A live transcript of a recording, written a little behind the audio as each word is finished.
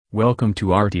Welcome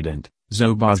to Artident,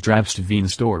 Zobozdravstveen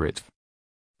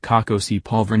Kako si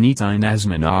polvernici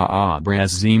nazmana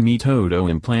obraz zimi todo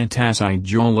implantacijo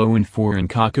ALL-ON-4 in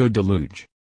kako deluge.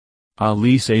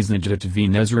 Ali saznajatvi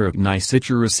nezruk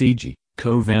nisicurasiji,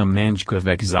 ko vam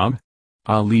manjkovek zob?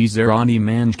 Ali zarani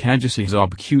manjkajasi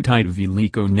zob kutite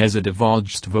veliko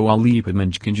nezadavolstvo ali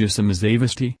podmanjkajasam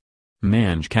zavasti?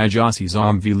 Manjkajasi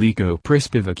zob veliko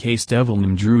prispivake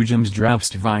stevelnim drugim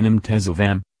zdravstvenim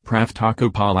tezovam, pravtako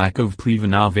polakov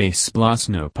plivanave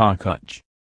splasno pokuch.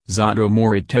 Zato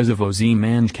morat tezovozi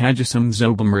manjkajasam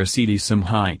zobam rasidisam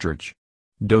hitrich.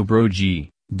 Dobroji,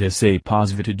 da se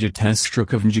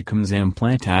pozvitajatestrukovnjikam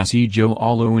Implantacijo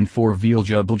ALL-ON-4 v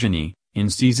Ljubljani, in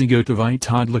Cizigotovite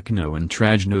todlikno and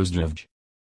trajnozdravj.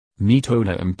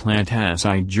 Metoda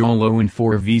Implantacijo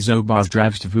ALL-ON-4 v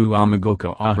Zobozdravstvu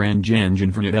omagoko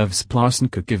oranjanjan vernadov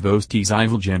splasnka kivosti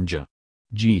ziviljenja.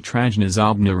 G trajna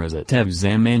zobna razatev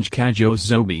zamanjkajo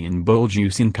zobi in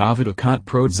boljusin kovida kot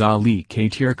prodzali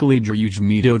katirkali druj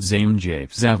metod zamjev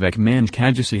zavek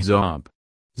manjkajasi zob.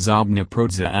 Zobna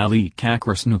prodza ali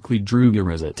kakrasnukli druga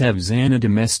razatev zana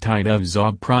domestitov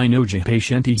zob prinoja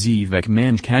patienti zivek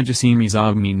manjkajasimi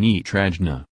zobmi ni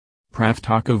trajna.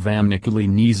 Pravtako vam nikoli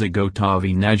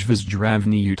nizagotovi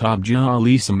najvazdravni utobja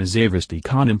ali samazavasti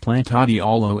kod implantati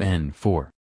ALL-ON-4.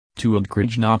 To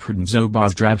odkrijnopradn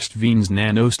zobozdravstveens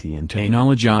nanosti and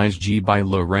technologizji by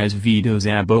la razvidos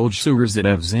abolj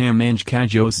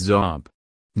zamanjkajos zob.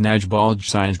 Najbolj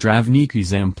zdravniki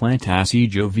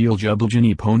Implantacijo v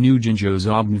Ljubljani ponujanjo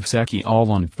zobnvseki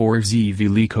ALL-ON-4 z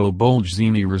veliko bolj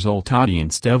rezultati in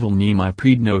stevilnimi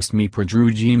prednostmi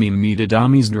prodrugimi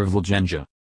metodami zdravljenja.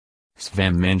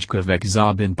 Svam manjkovek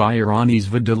zob in bajranis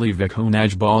vidali veko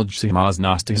najbolj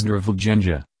samoznosti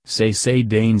zdravljenja. Se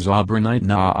danes obranite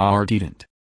na artident.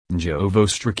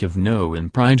 Njovostrikivno in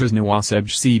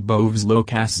prijaznoosebsi bovs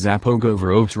lokas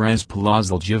zapogoveros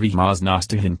razpolazljivi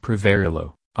moznostihin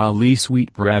preverilo, ali sweet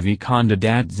bravi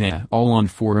kandidat za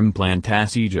ALL-ON-4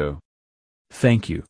 Implantacijo. Thank you.